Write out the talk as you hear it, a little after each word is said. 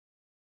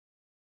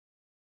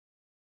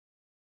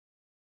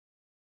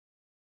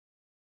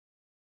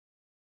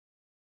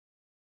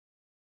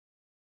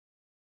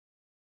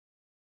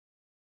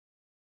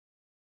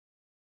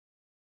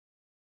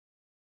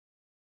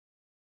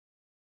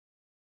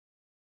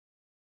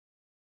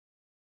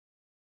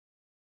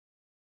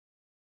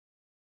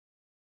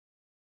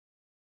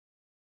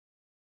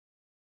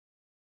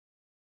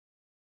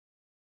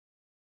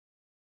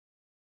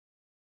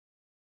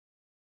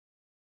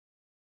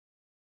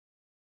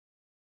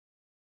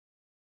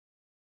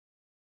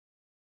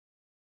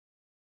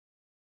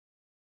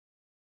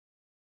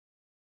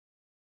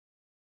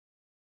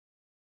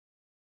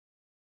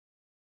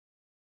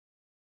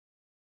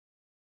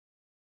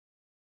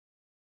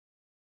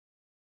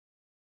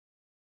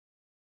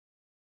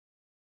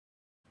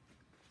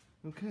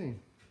Okay,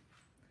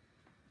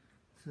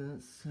 so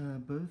that's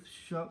both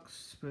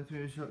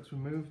rear shocks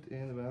removed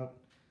in about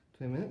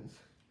 20 minutes.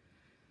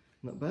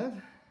 Not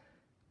bad.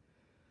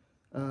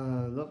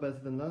 A lot better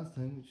than last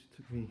time, which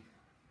took me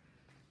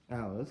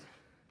hours.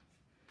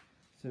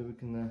 So we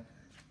can,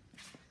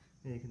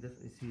 yeah, you can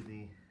definitely see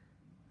the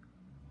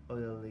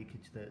oil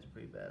leakage there. It's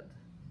pretty bad.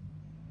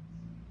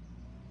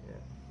 Yeah.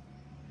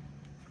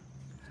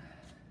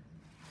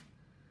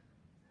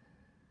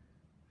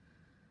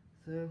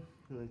 So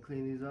I'm going to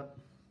clean these up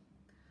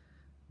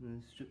and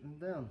then strip them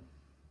down.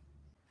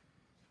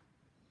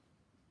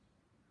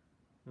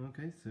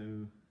 Okay,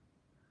 so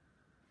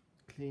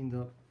cleaned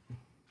up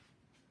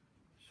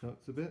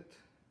shocks a bit.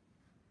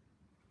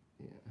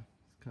 Yeah,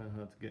 it's kind of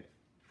hard to get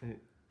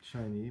it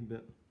shiny,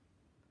 but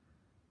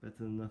better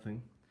than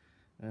nothing.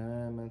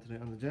 Mounted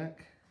it on the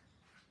jack.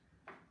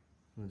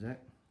 On the jack?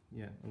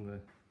 Yeah,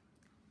 on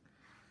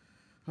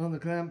the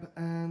clamp,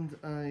 and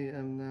I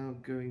am now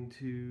going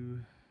to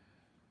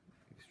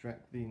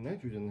extract the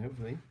nitrogen,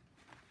 hopefully.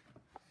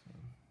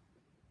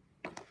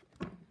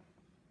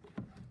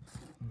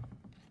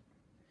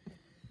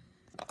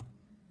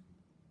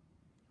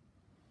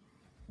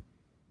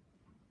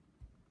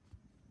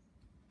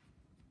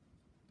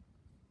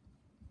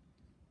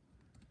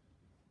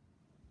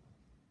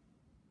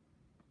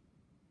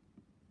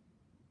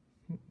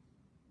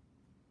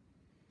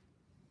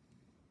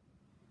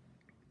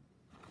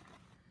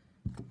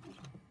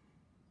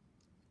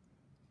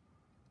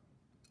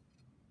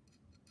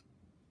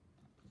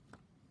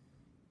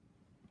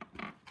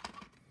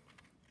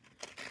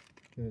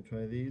 Gonna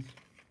try these.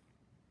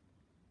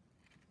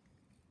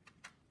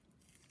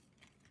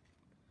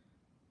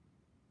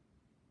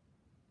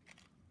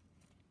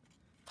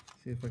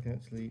 See if I can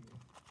actually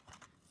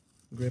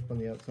grip on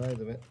the outside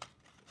of it,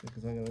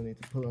 because I'm going to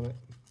need to pull on it.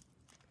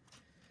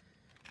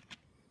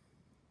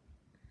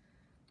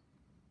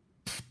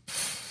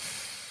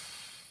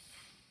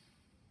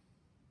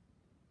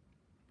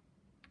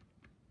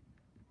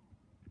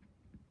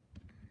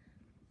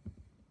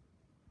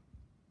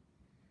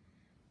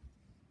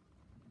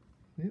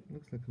 Yep,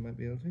 looks like I might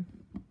be able to.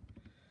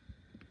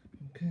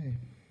 Okay.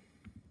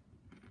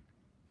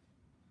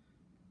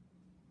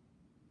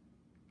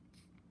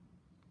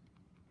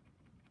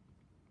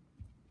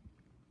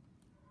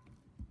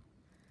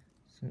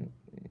 So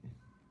we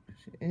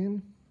push it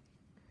in,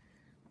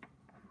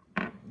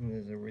 and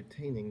there's a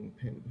retaining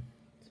pin.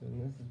 So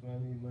this is where I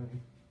need my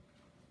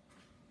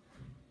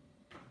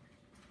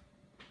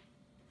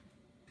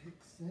pick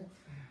set.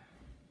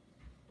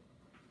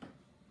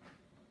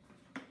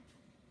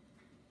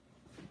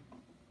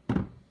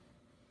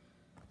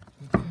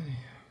 Okay.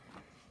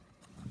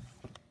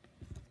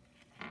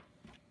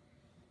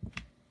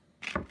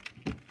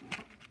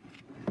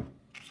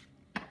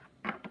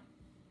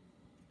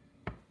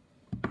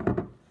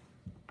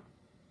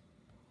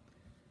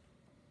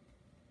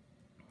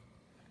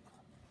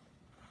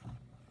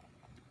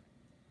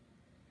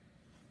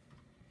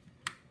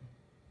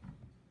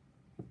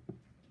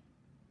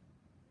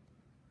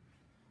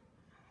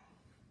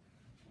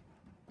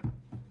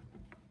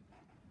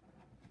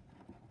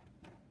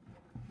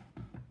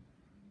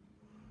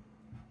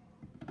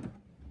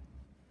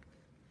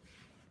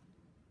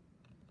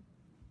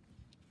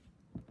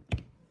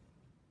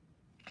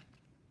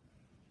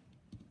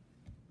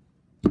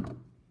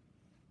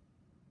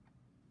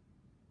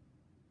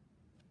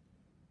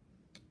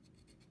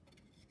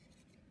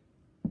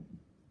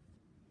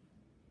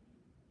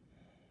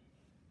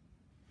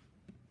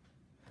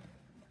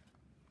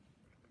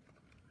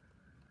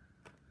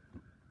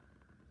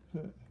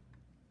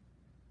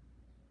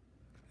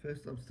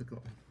 First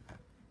obstacle.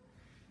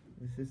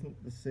 This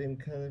isn't the same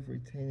kind of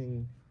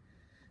retaining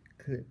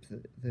clips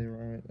that there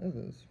are in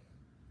others.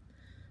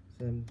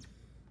 So I'm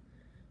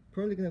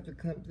probably going to have to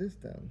clamp this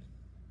down.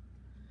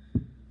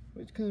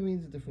 Which kind of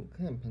means a different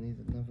clamp. I need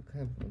another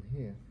clamp on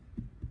here.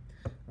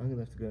 I'm going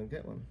to have to go and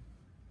get one.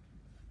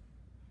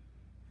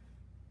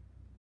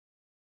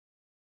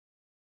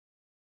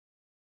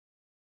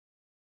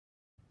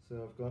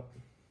 So I've got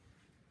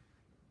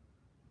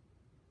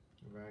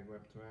a rag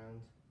wrapped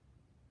around,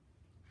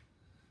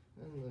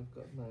 and I've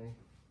got my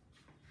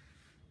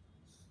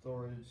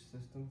storage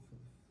system for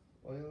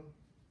the oil.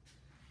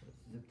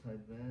 That's zip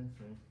tied there,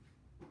 so I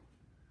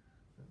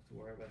don't have to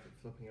worry about it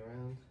flopping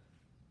around.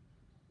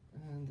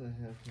 And I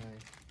have my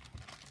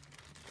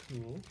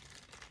tool.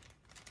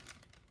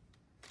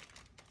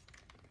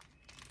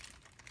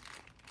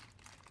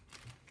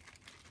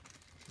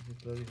 This is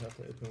bloody hard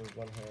to open with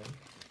one hand.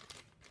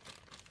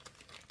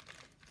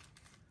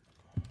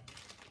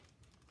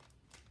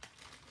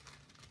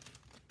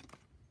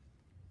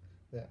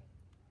 There,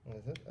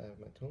 that's it. I have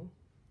my tool.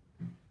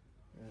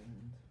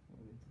 And what I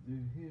need to do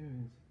here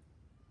is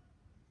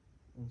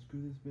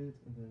unscrew this bit,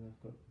 and then I've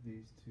got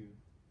these two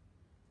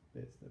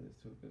bits that this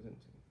tool goes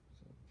into.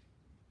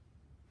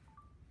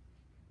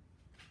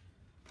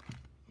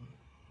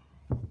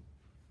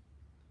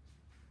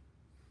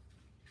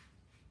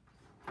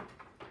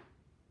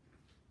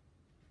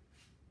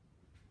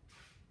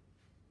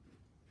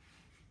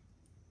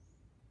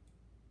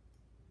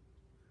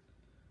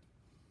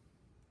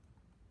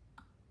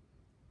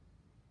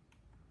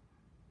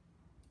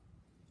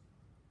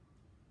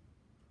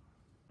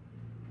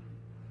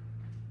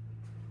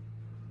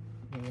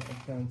 I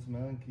found some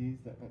Allen keys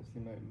that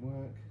actually might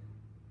work.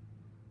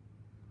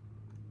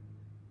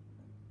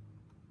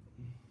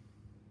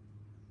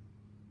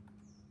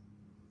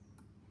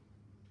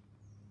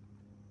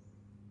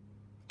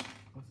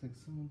 Looks like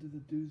someone did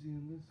a doozy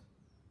on this.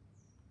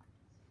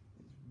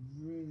 It's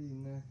really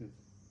knackered.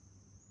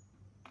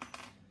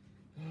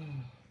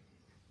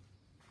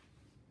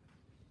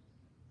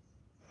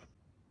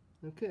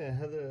 Okay, I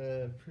had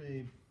a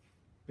pretty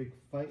big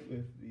fight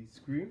with the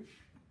screw.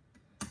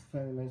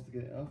 Finally managed to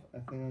get it off. I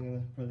think I'm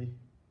gonna probably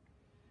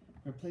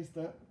replace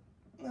that.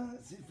 Now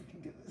let's see if we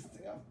can get this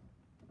thing off.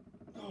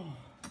 Oh.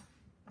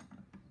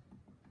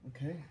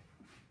 Okay,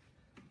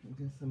 I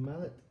guess a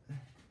mallet.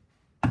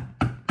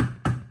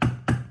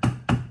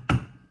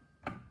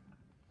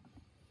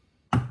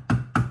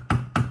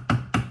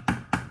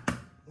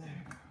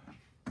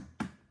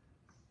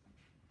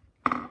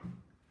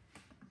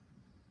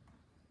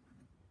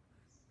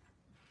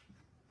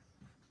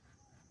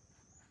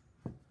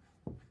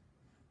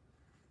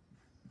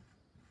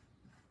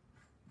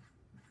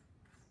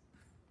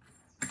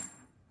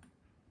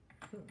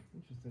 Oh,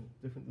 interesting,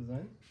 different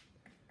design.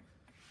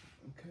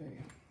 Okay.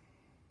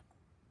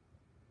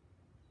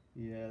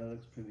 Yeah, that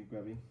looks pretty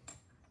grubby.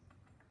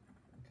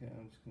 Okay,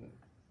 I'm just gonna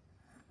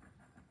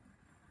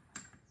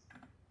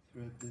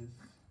thread this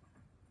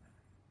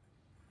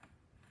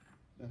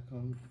back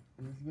on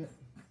a little bit.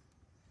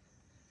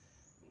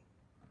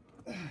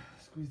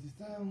 Squeeze this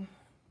down.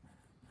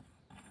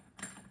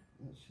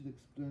 That should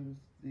expose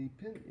the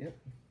pin, yep.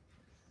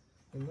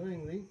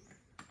 Annoyingly,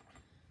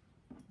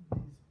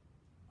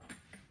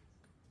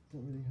 these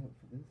don't really help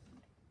for this.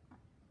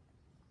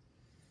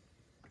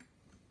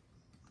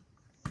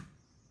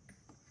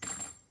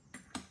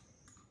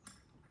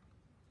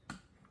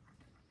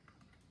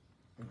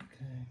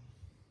 Okay,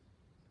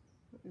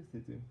 I guess they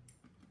do.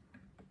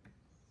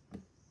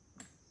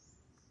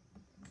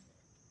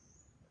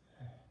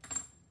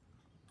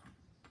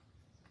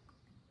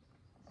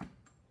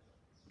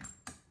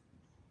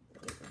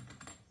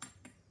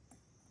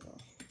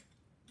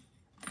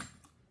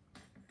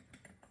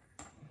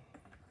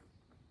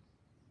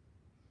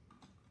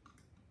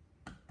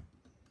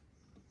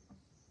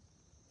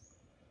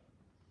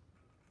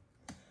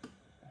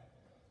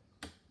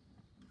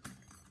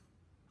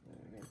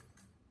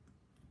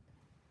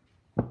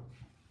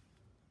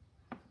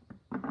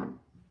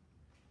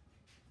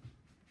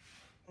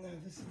 Now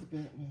this is the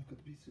bit where I've got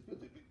to be super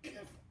duper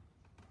careful.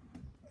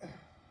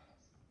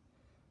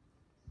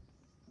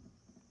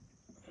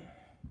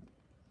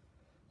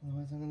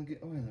 Otherwise I'm going to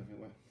get oil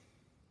everywhere.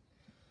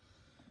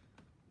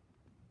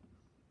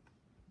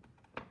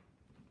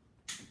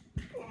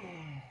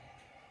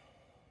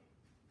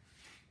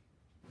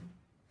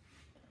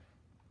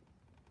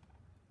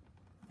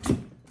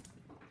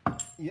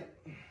 Yep,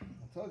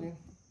 I told you.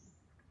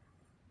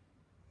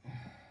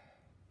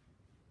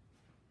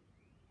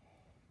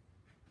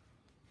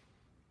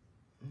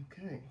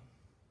 Okay.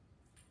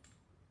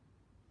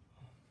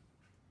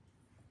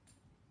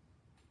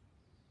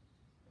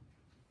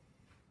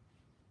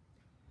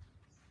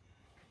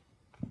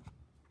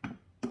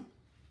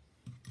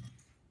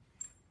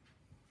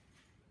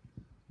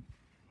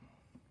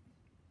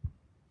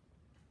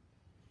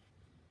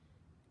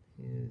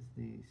 Here's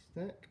the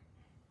stack.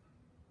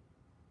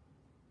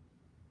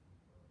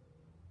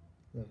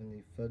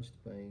 Lovingly fudged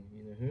by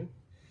you-know-who.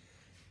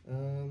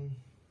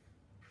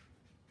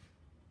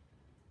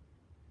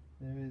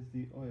 There is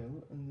the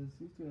oil, and there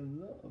seems to be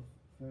a lot of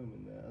foam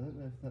in there. I don't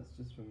know if that's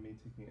just from me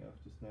taking it off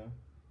just now,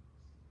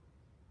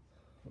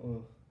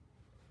 or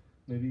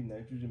maybe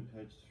nitrogen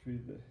purged through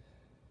the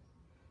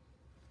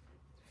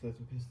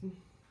floating piston,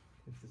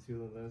 if the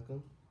seal of that is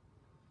gone.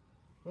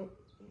 Well,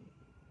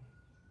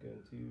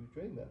 going to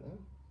drain that now.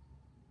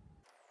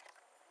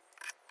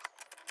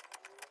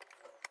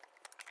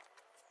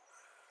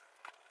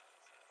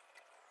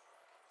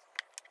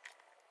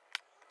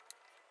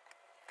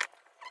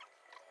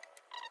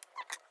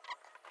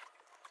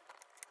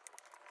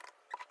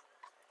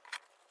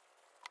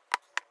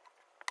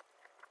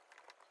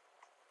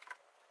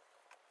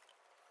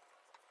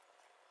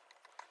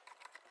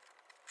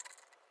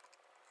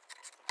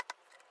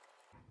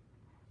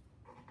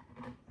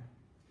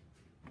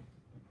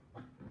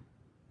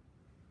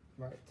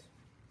 Right.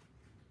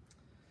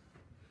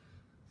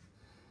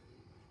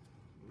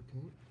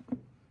 Okay.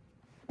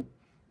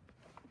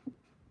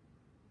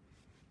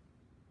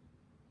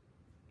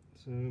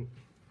 So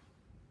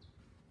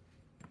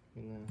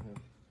we now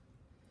have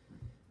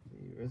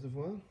the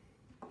reservoir.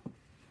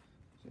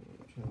 So I'm going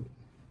to try and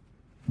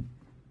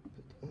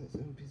put on its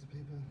own piece of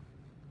paper.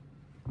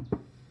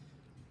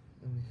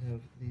 And we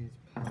have these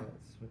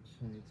pallets which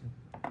I need to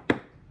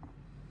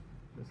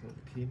just have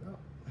to keep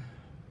up.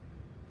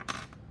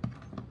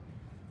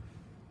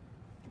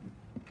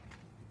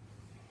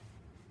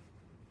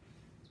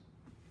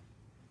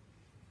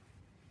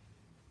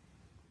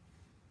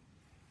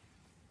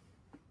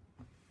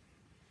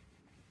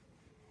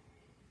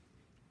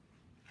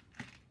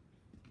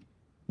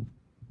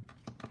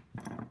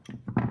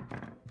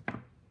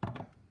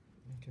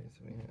 Okay,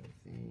 so we have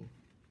the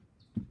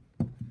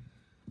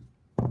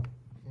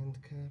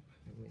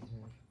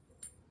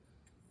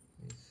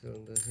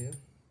cylinder here.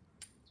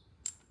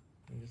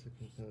 I guess I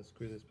can kind of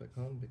screw this back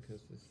on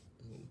because this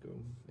doesn't go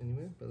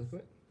anywhere by the look of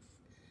it.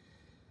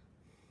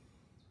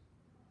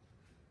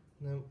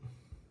 Now,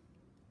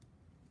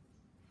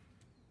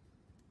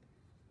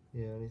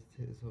 yeah, I need to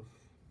take this off.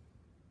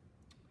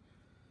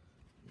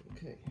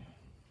 Okay.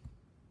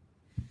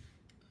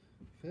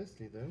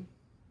 Firstly though,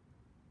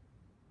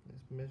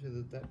 let's measure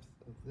the depth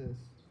of this.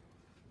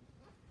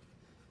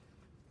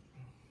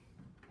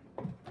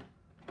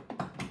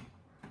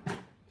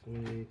 So we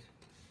need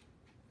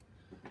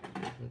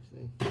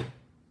actually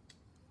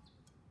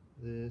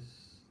this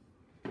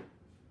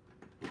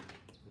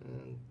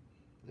and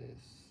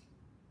this.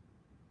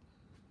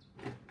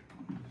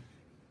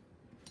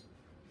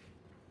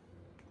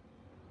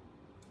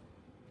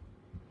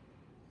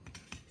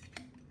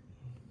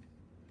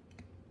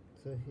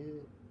 So here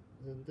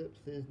the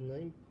depth is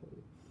 9.4.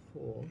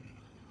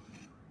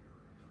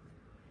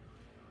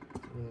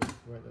 I'm going to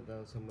write that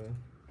down somewhere.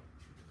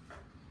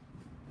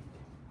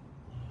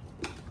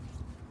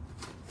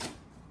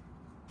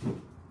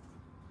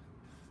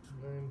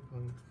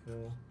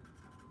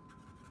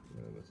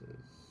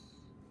 Millimeters.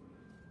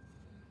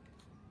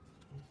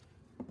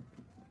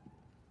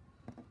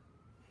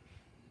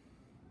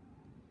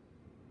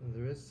 And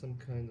there is some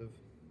kind of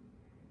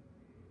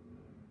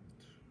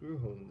screw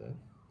hole in there.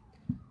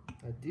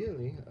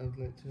 Ideally, I would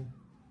like to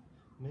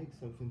make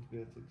something to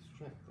be able to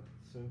extract that.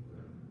 So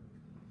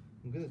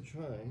I'm going to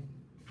try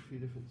a few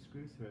different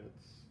screw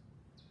threads,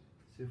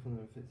 see if one of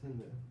them fits in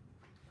there.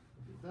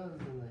 If it does,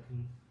 then I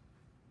can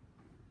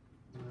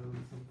weld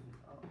something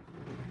up.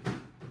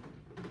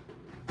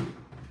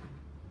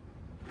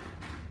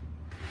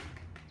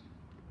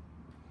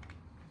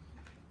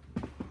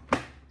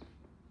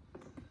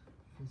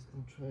 Just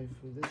going to try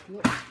through this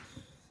lot,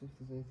 see if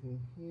there's anything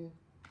in here.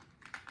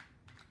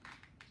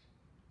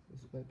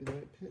 This might be the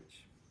right pitch.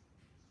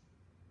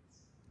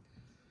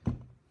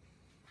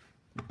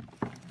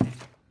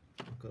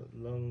 I've got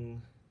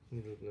long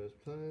needle nose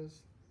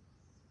pliers.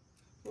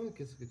 Well, I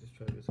guess I could just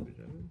try with a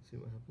screwdriver and see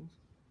what happens.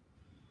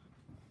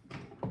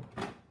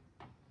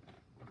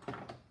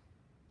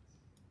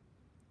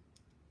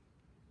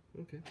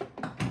 Okay,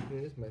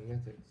 it is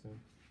magnetic, so.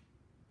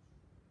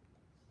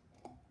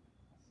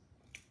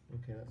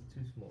 Okay, that's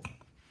too small.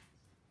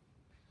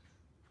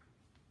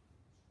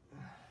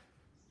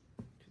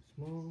 Too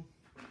small.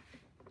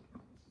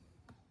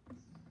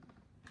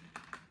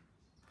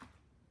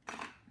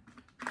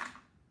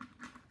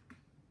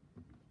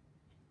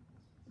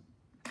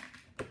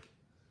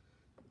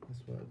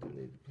 That's what I don't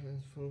need the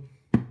pliers for.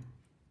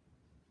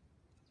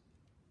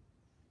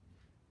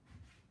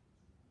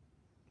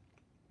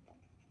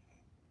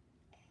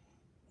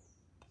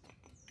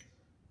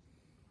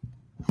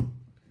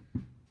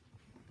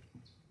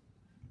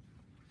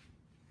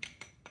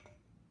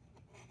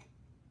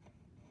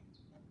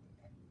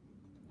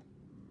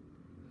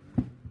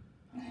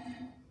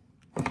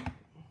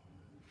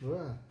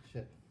 Ah,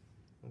 shit.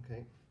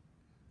 Okay.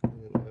 I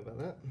didn't know about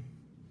that.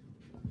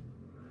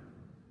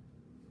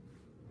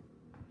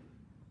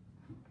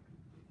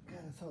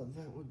 God, I thought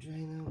that would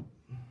drain out.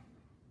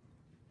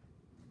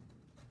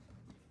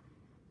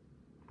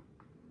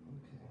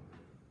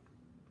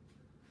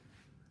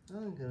 Okay.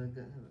 I'm gonna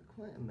have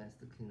quite a mess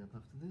to clean up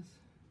after this.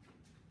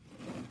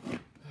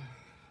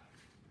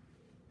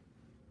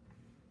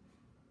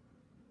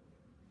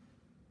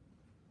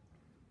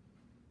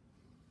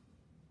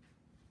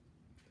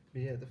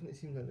 But yeah, it definitely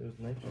seemed like there was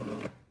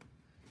nitrogen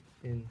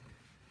in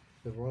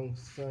the wrong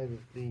side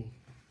of the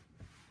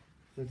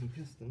floating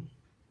piston,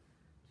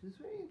 which is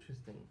very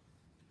interesting.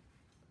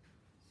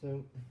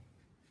 So,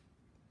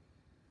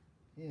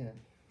 yeah.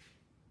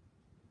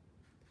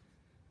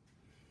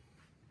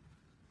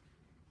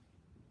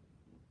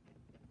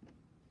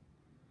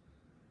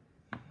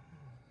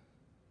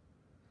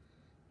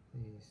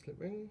 The slip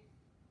ring,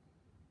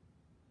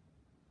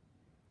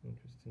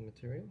 interesting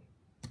material.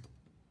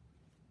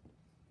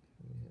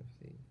 We have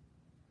the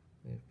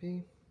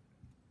AFP.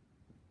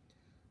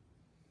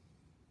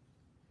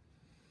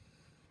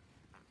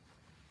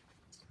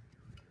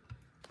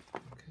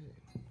 Okay.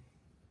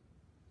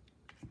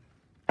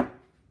 I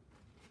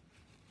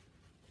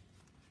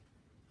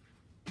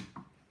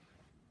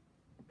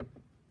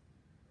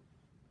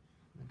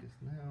guess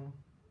now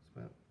it's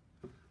about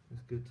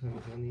as good time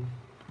as any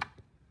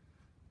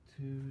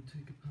to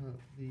take apart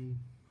the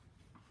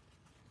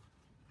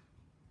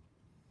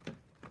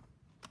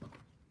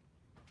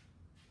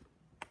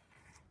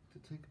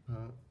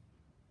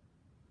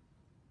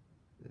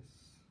this.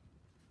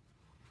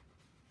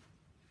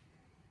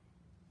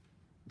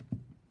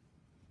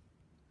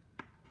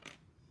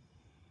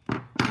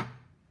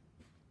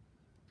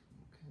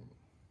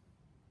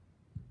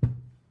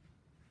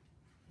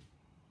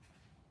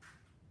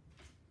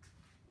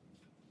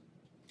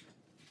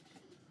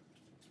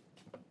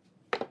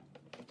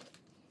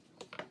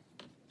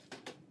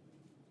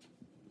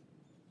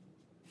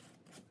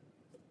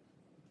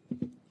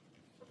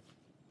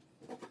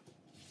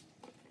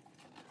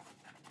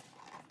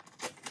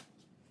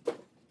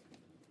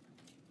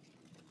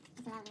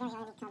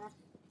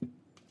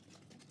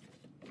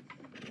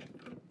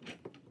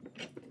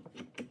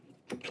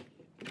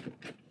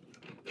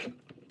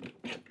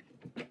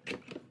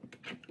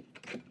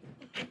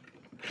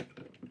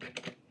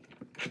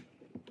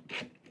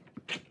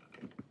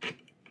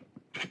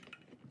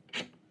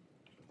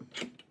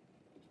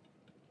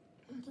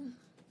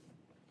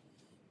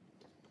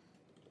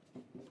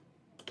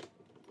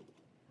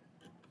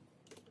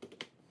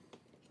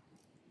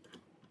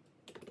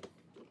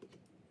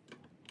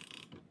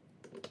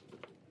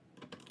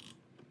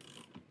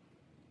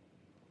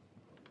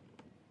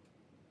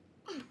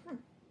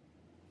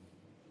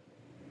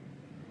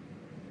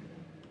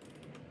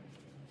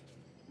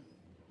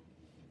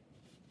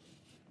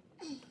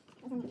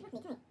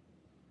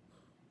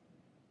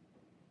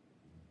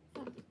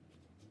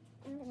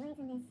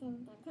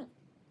 loosen and tight.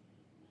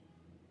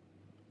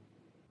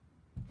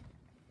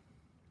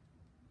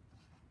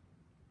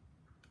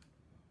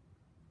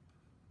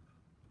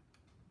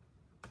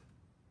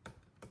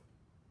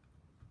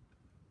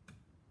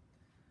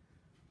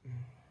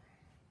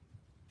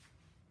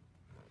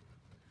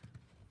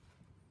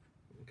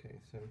 Okay,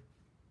 so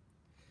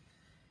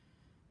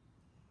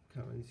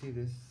can't really see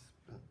this,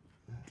 but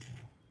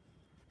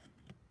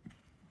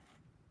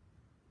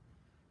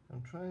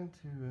I'm trying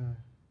to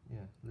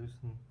yeah,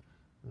 loosen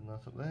the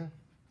nut up there.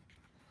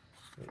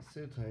 It's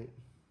so tight.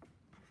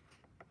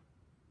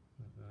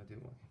 I have no idea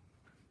why.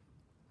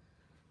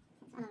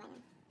 It's on the right now.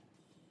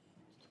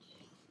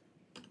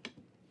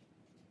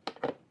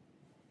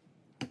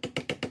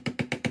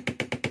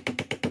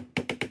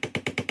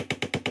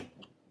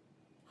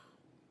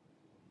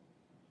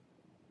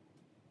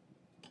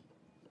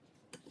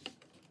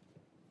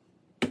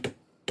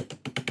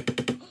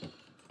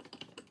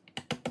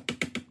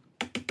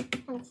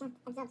 And the shaft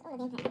absorbs all of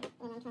the impact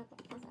when I'm trying to put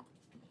the parcel up.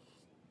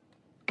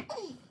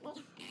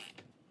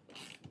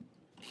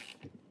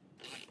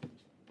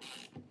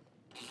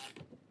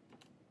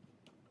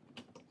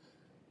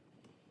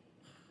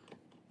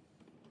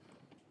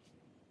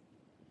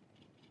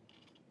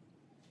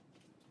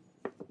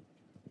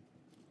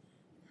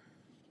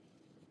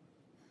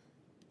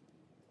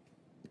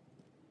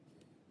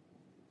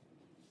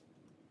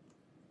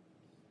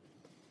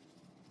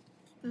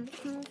 There we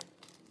go.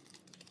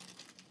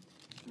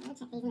 Now this time, I'll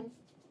check these ones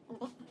in a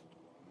bit.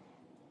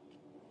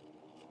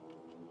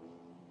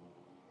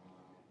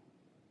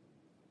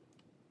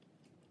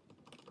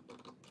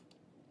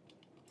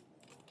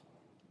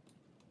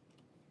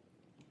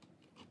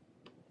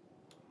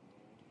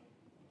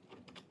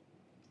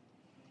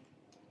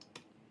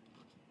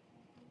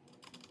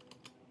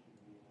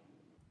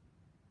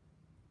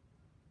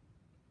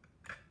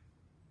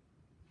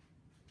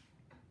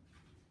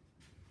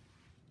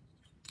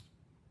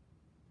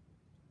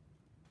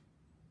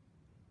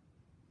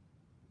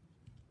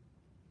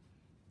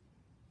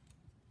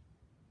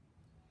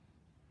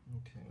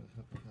 Okay, let's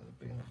hope I've had a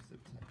big enough zip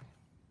tie.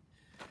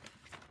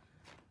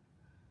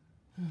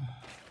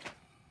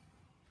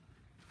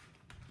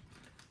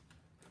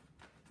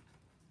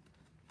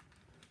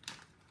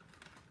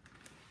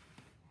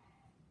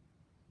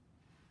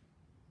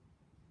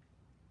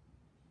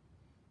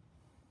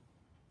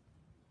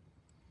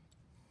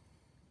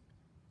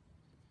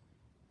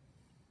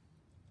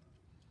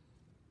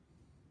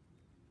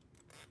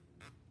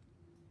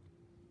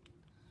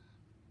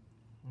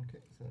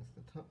 Okay, so that's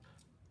the top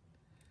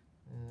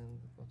and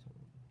the bottom.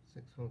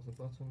 6 holes at the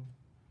bottom,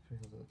 3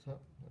 holes at the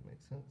top. That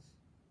makes sense.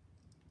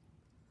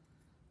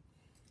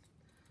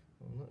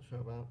 What I'm not sure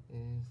about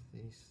is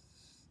the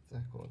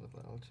stack order,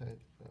 but I'll check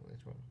that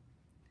later on.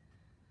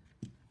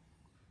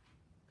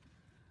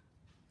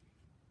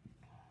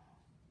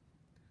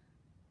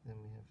 Then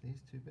we have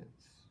these 2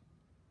 bits.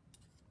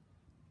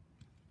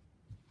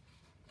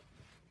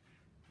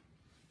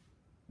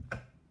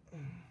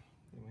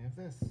 Then we have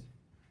this.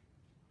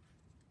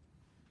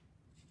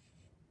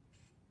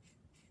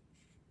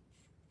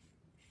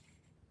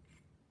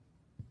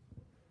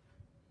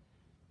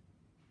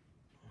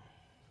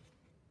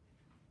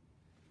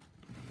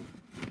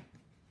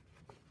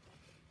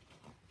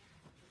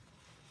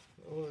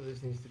 All of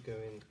this needs to go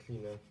in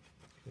cleaner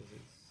because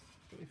it's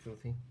pretty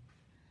filthy,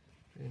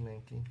 pretty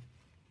manky.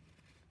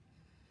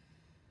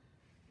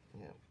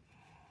 Yeah.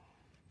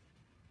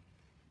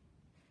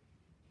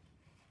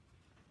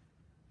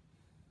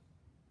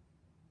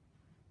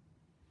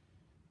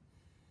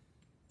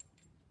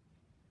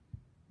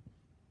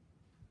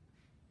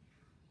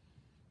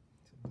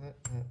 So that.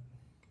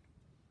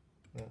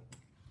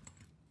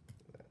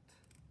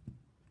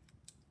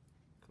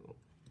 Cool.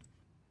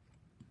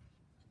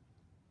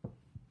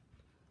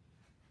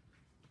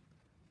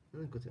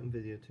 And I've got it on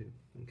video too,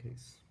 in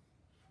case.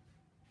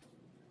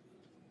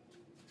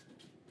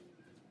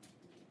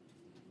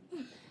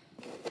 You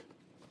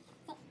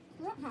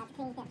work hard to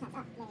clean the parts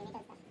up when you do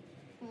stuff.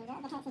 And the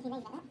hair seems to be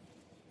lazy like that.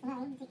 So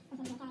now you take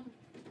something like that and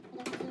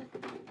get it to as grimy than when you gave it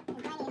to them.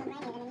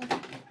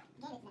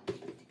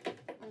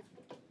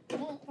 And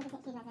really, it doesn't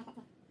take huge amounts of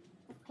effort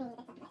to just clean the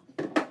bits up, right?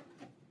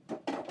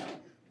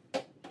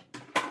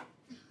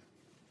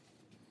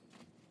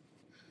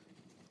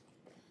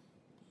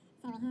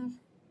 So we have,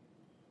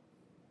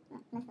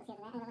 well, multiple seals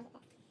of that, and one of it.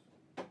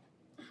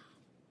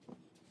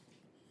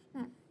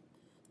 Now,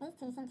 these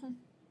two seem to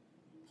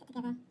fit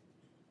together.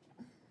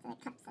 So it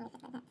cups and it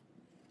fits like that.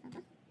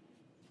 Okay.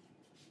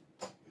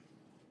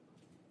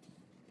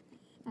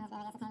 And as we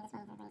already ascertained, this one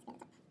has rings to the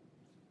top.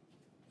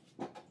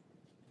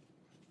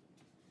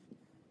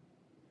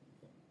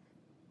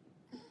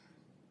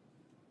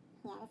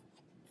 Yeah, this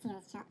seal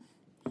is sharp.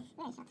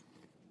 Very sharp.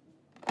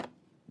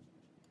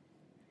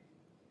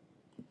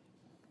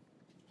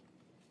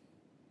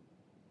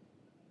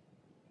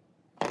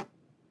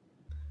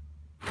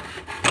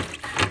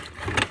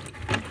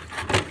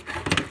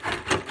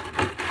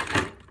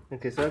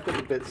 Okay, so I've got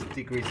the bits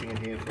degreasing in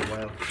here for a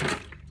while.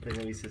 They're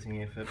going to be sitting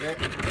here for a bit.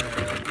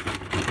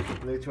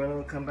 Later on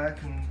I'll come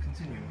back and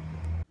continue.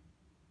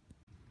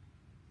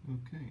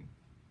 Okay.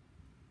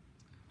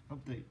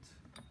 Update.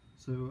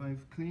 So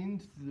I've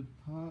cleaned the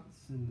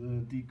parts in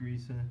the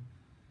degreaser.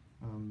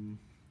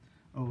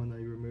 Oh, and I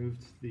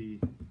removed the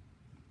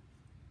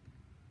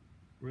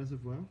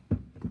reservoir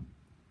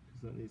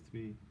because that needs to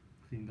be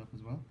cleaned up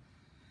as well.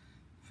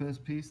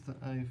 First piece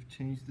that I've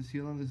changed the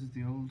seal on, this is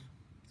the old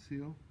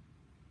seal,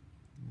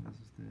 and this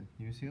is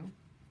the new seal.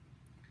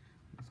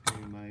 Let's go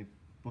in my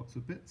box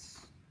of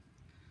bits.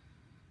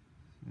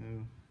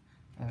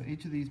 So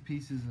each of these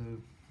pieces are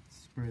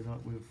sprayed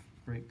up with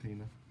brake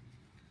cleaner,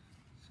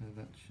 so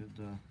that should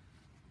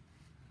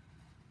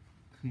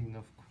clean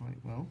off quite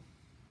well.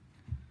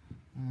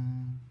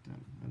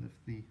 Damn, I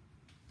left the.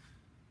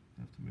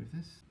 I have to move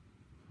this.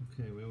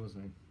 Okay, where was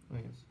I? Oh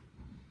yes.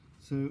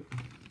 So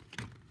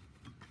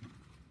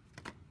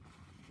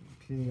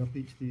cleaning up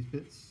each of these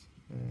bits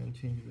and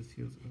changing the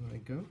seals as I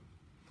go.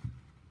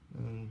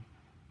 And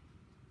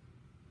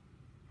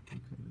you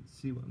can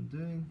see what I'm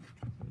doing.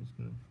 So I'm just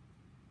gonna.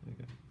 There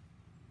we go.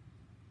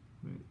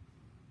 Right.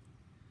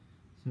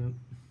 So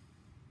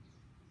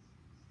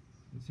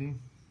you see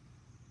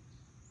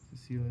the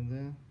seal in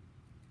there.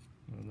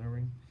 An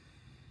O-ring.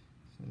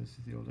 So this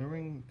is the old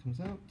O-ring that comes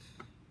out.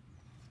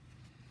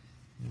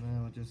 And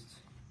now I'll just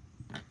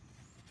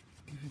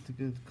give it a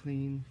good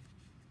clean.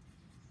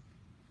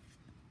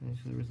 Make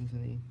sure there isn't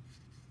any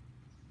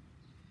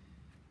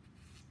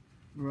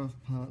rough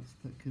parts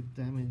that could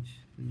damage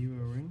the new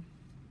O-ring.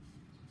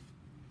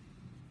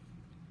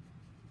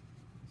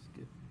 Let's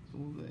get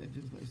all the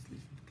edges nicely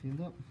cleaned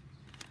up.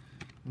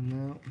 And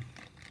now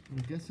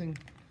I'm guessing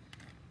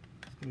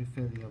it's going to be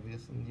fairly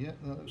obvious, and yeah,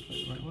 that looks like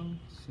the right one.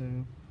 So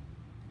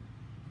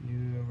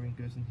new O-ring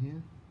goes in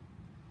here.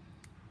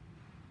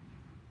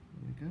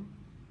 There we go.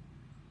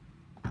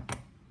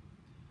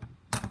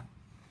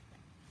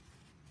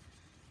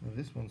 Now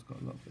this one's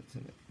got a lot of bits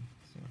in it,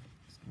 so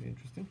it's going to be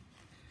interesting.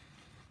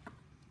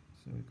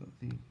 So we've got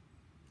the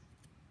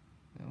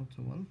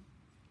outer one.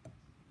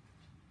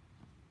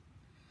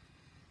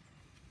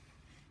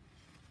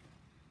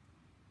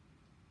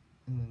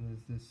 And then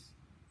there's this,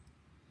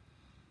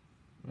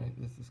 right,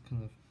 there's this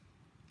kind of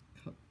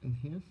cut in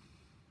here.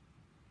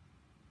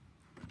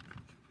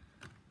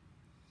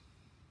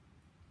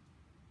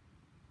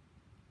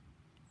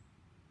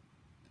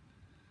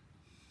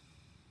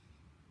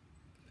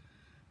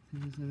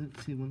 Thing is, I don't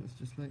see one that's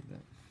just like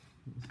that.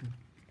 Let me see.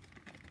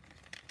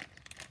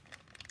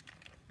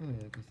 Oh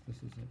yeah, I guess this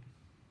is it.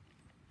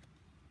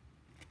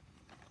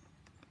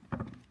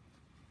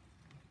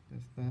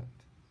 There's that.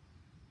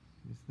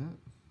 There's that.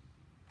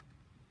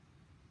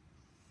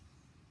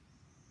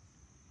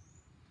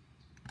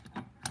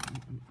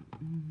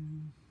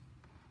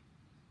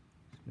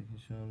 Just making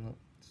sure I'm not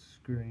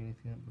screwing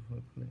anything up before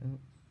I pull it out.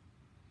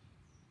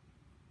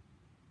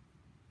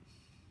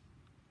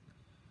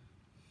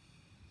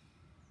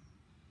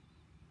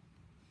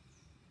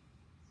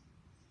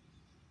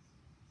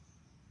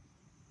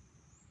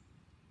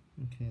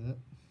 Okay, that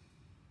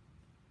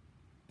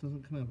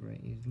doesn't come out very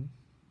easily.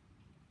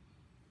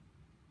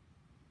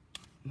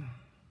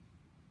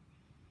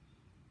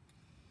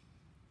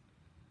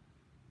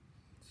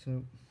 So,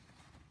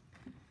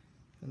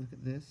 if I look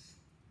at this,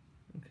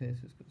 okay, so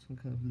it's got some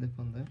kind of lip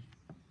on there.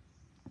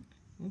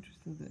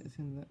 Interesting that it's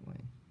in that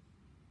way.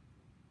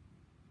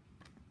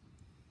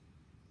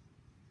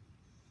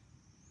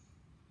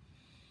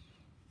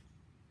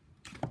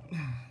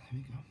 There we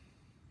go.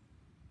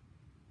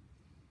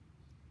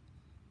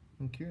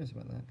 I'm curious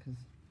about that because,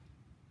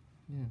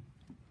 yeah,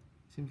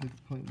 it seems like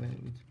the point where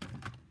it would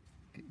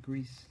get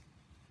grease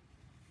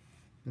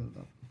build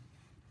up.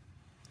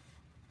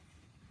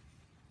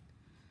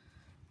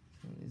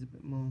 So it needs a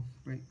bit more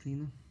brake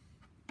cleaner.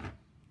 Just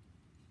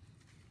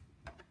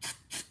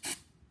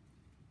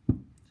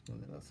gonna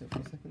let that sit for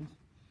a second.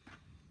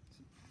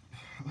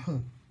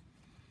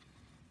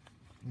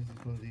 This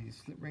is one of these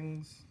slip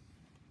rings.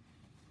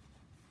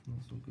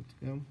 That's all good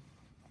to go.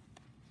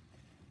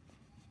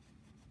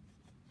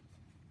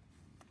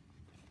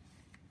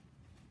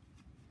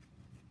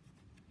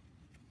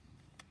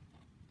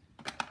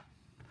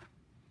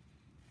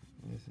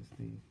 This is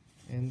the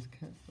end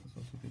cap, that's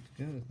also good to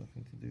go, there's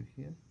nothing to do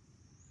here.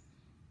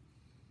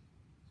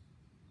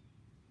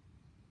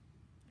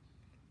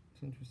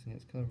 It's interesting,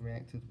 it's kind of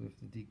reacted with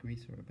the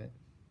degreaser a bit.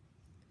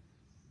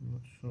 I'm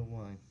not sure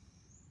why.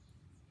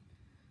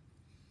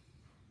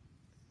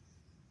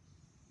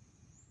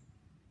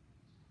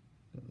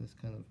 Got this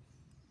kind of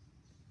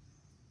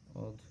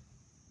odd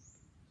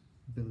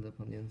build up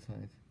on the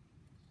inside.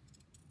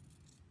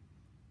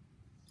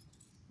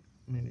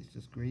 Maybe it's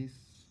just grease,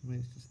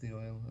 maybe it's just the oil,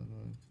 I don't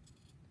know.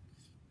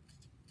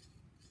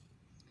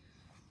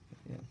 But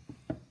yeah.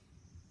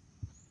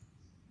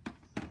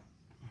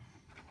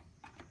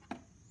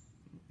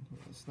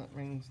 The snap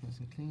rings nice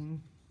and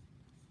clean.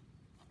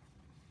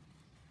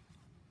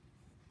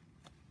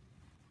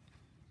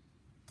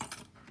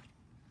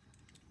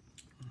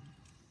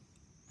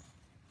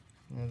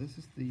 Now this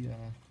is the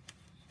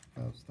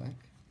valve stack,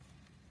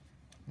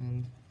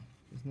 and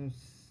there's no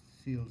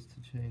seals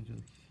to change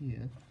on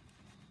here,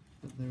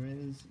 but there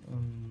is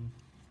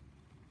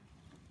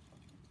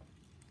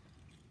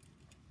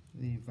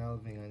the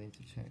valving I need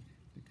to check,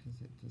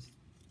 because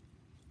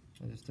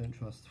I just don't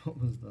trust what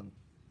was done,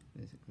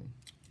 basically.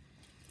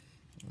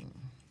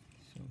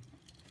 So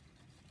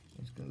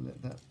I'm just going to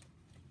let that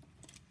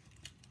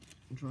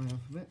dry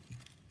off a bit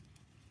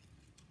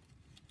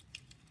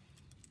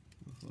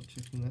before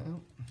checking that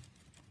out.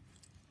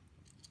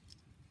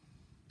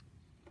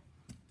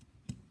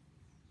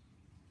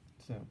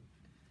 So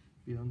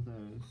beyond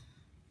those,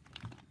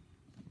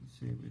 let's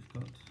see, we've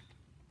got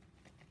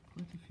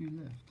quite a few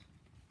left.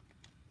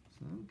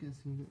 So I'm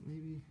guessing that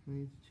maybe I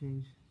need to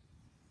change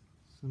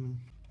some.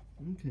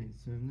 Okay,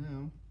 so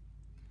now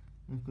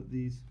I've got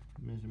these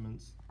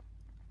measurements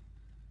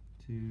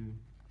to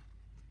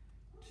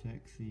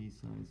check the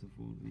size of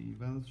all the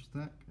valve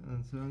stack,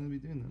 and so I'm going to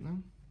be doing that now.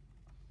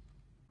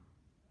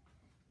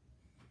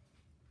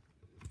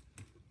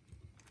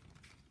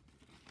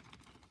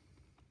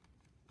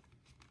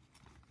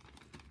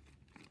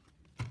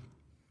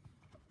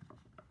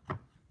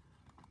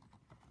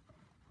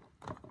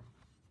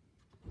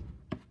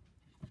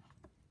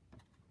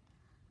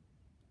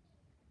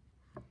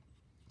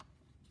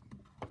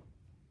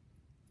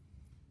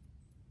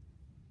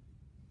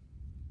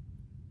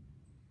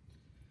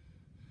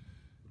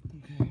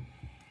 Okay.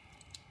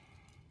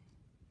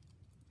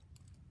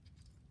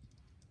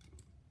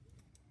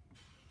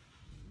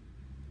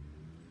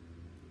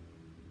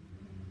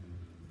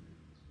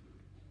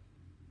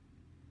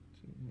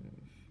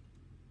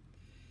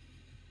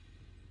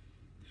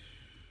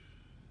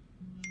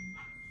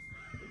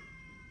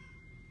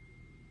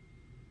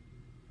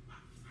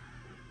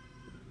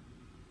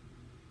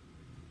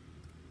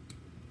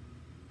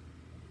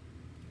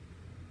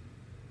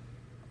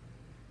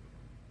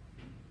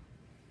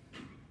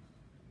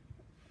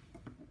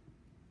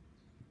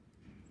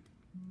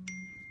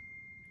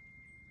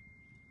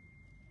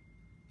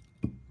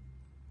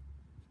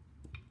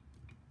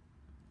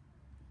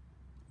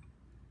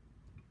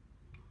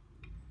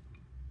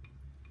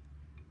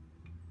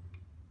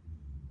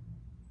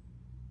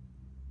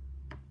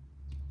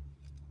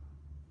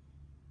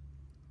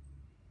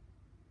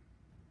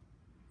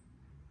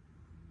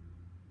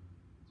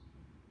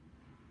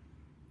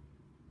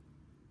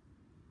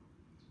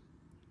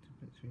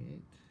 So we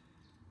have .38.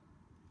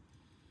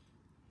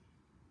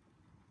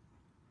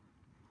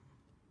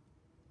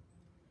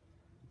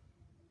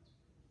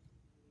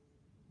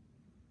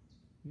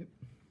 Yep.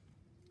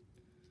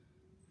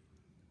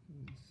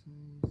 And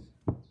size.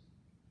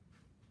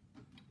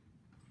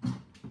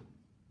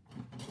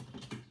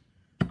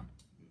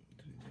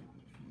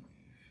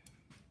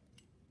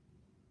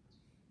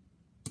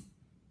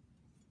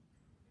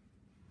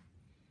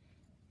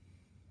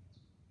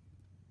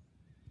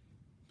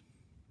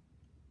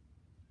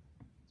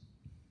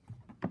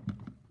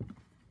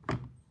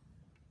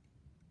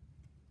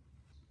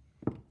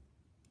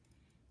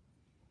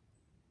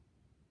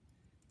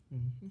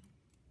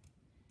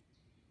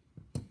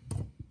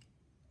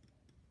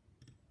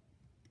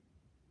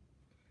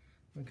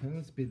 Okay,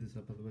 let's speed this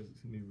up, otherwise it's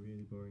going to be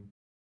really boring.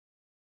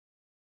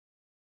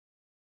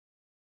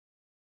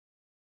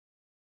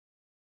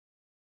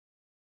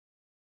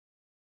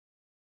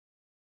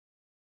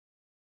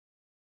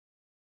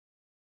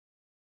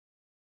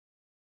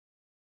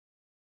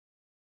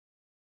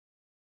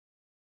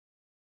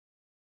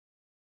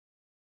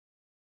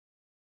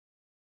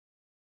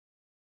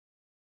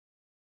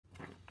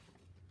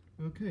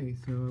 Okay,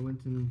 so I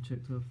went and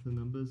checked off the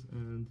numbers,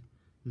 and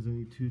there's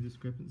only two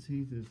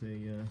discrepancies. There's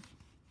a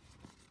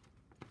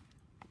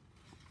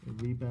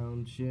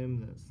rebound shim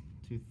that's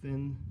too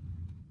thin,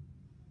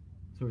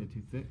 sorry,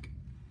 too thick.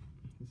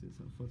 This is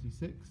at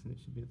 46 and it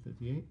should be at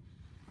 38.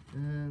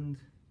 And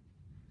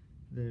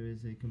there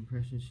is a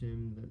compression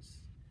shim that's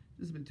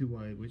just a bit too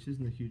wide, which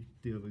isn't a huge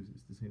deal because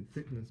it's the same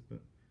thickness,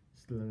 but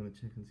still I'm going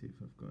to check and see if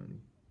I've got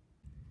any.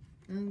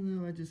 And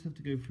now I just have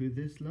to go through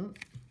this lot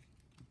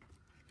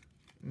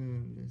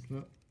and this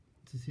lot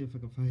to see if I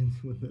can find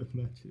one that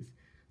matches.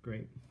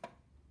 Great.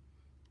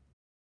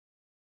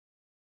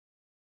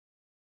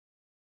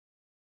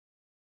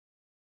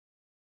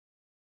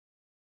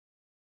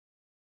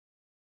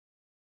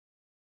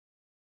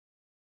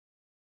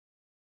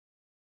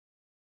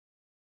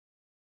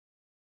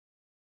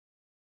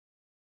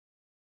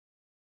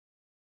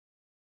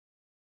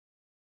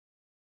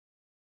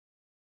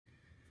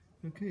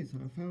 Okay, so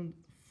I found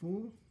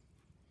 4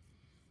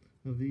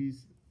 of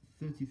these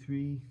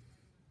 33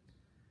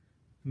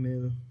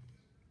 mil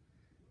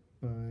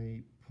by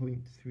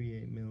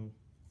 0.38 mil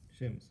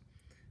shims.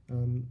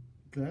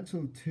 The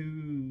actual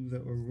 2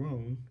 that were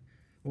wrong,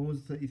 one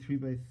was 33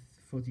 by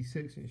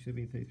 46 and it should have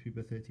been 33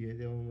 by 38,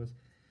 the other one was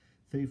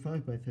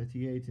 35 by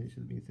 38 and it should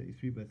have been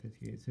 33 by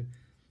 38. So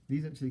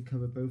these actually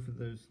cover both of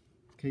those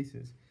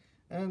cases,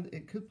 and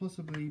it could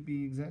possibly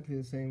be exactly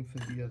the same for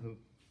the other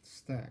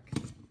stack.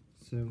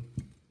 So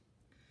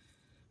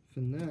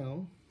for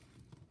now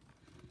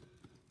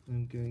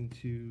I'm going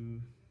to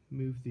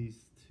move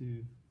these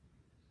to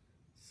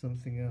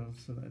something else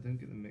so that I don't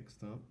get them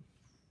mixed up.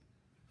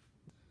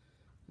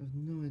 I have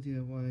no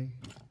idea why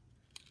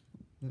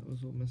that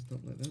was all messed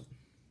up like that.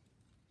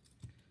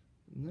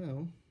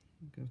 Now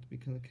I'm going to have to be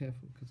kind of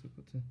careful because I've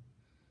got to.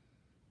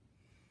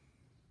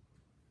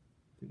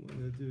 I think what I'm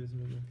going to do is I'm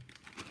going to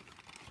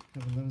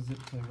have another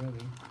zip tie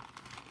ready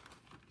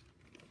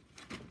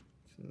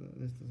so that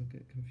this doesn't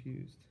get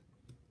confused.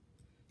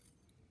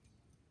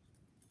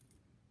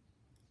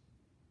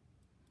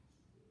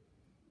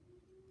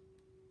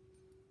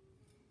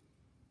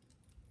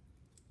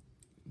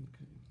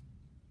 Okay.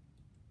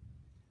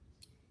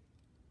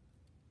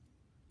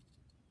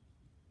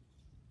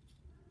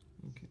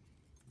 Okay.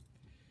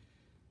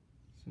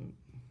 So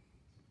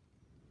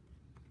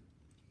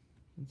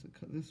once I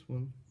cut this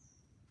one,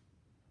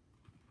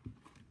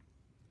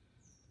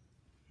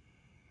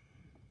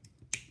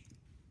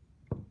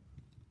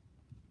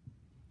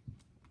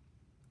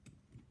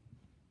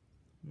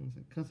 once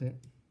I cut it,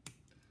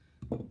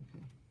 okay.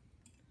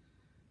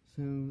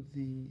 So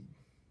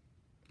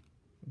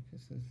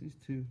so there's these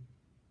two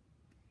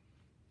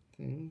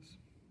things.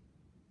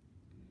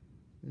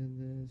 Then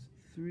there's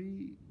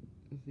 3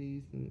 of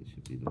these, then it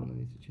should be the one I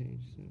need to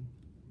change. So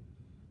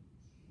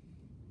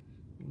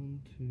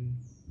 1, 2,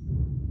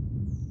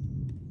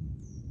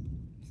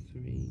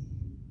 3.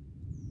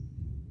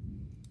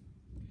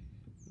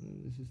 And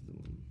this is the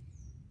one.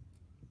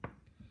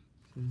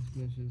 So this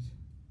measures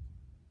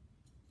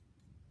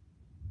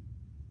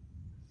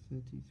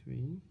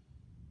 33.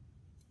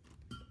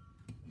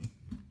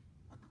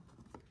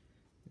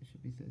 It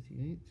should be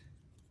 38.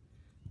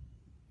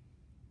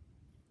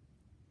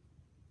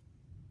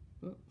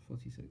 Oh,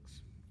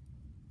 46.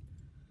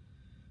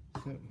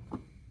 So,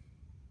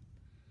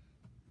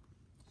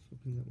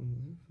 swapping that one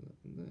there for that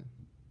one there.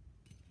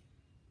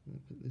 And I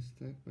put this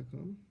stack back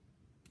on.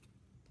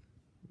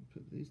 And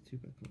put these 2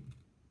 back on.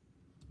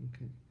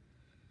 Okay.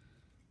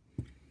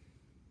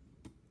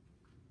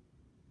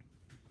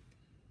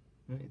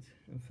 Right,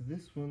 and for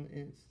this one,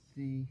 it's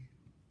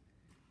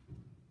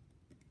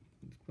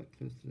quite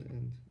close to the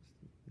end.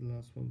 It's the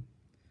last one.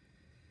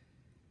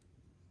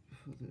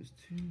 Before those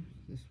 2,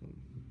 this one.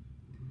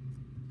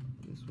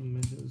 This one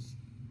measures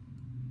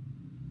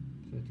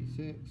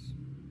 36.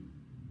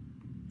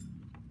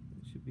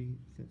 It should be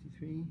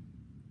 33. And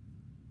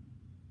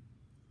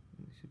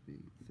it should be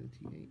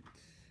 38.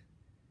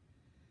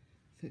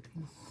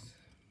 Thickness.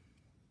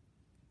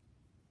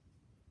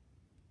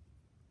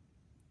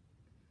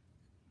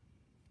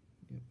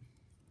 Yep.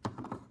 So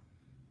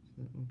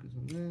that one goes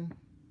on there.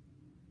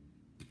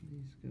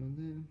 These go on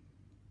there.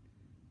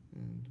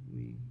 And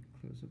we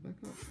close it back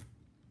up.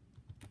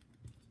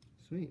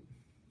 Sweet.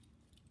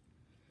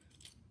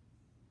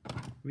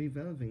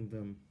 Revalving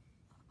done.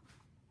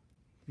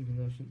 Even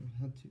though I shouldn't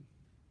have had to.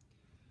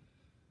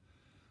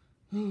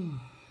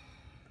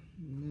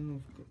 Now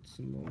I've got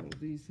some more of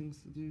these things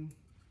to do.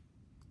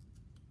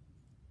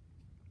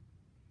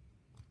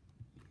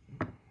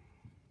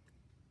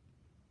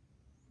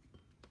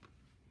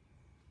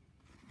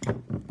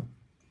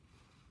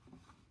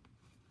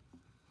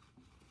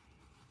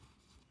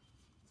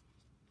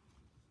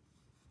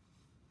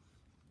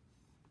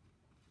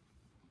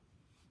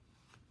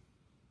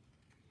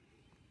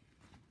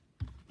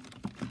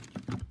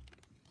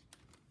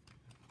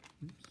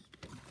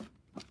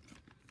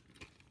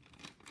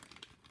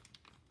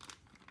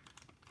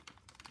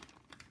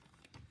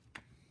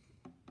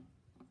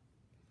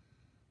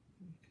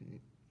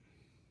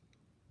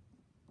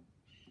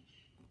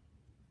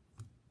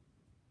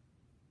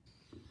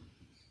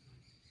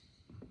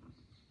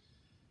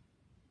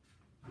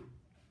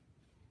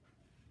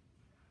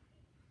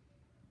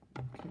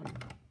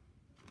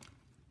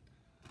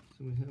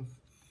 So we have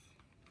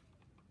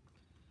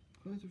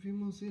quite a few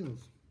more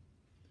seals.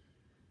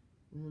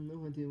 I have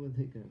no idea where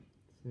they go,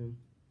 so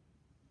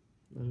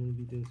I'm going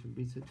to be doing some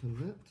research on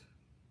that.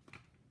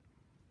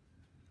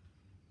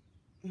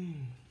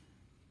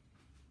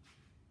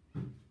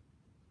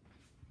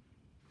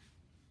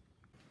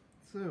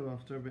 So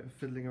after a bit of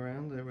fiddling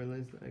around, I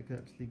realised that I could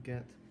actually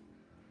get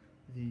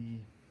this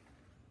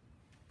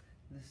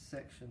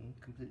section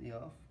completely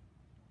off.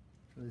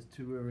 So there's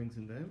 2 O-rings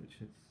in there,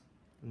 which is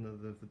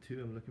another of the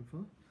 2 I'm looking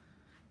for.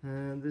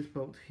 And this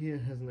bolt here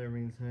has an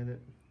O-ring inside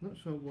it. Not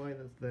sure why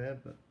that's there,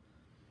 but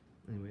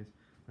anyways.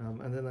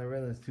 And then I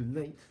realised too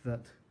late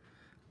that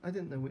I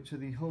didn't know which of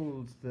the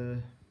holes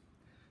the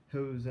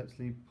hose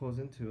actually pours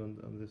into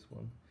on this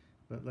one.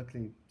 But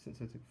luckily,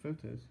 since I took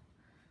photos,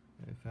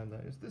 I found out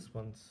it was this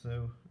one,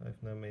 so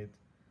I've now made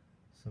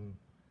some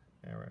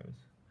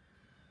arrows.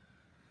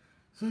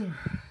 So,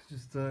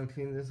 just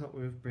cleaning this up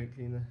with brake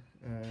cleaner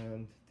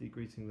and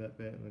degreasing that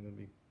bit, and I'm going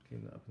to be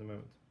cleaning that up in a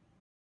moment.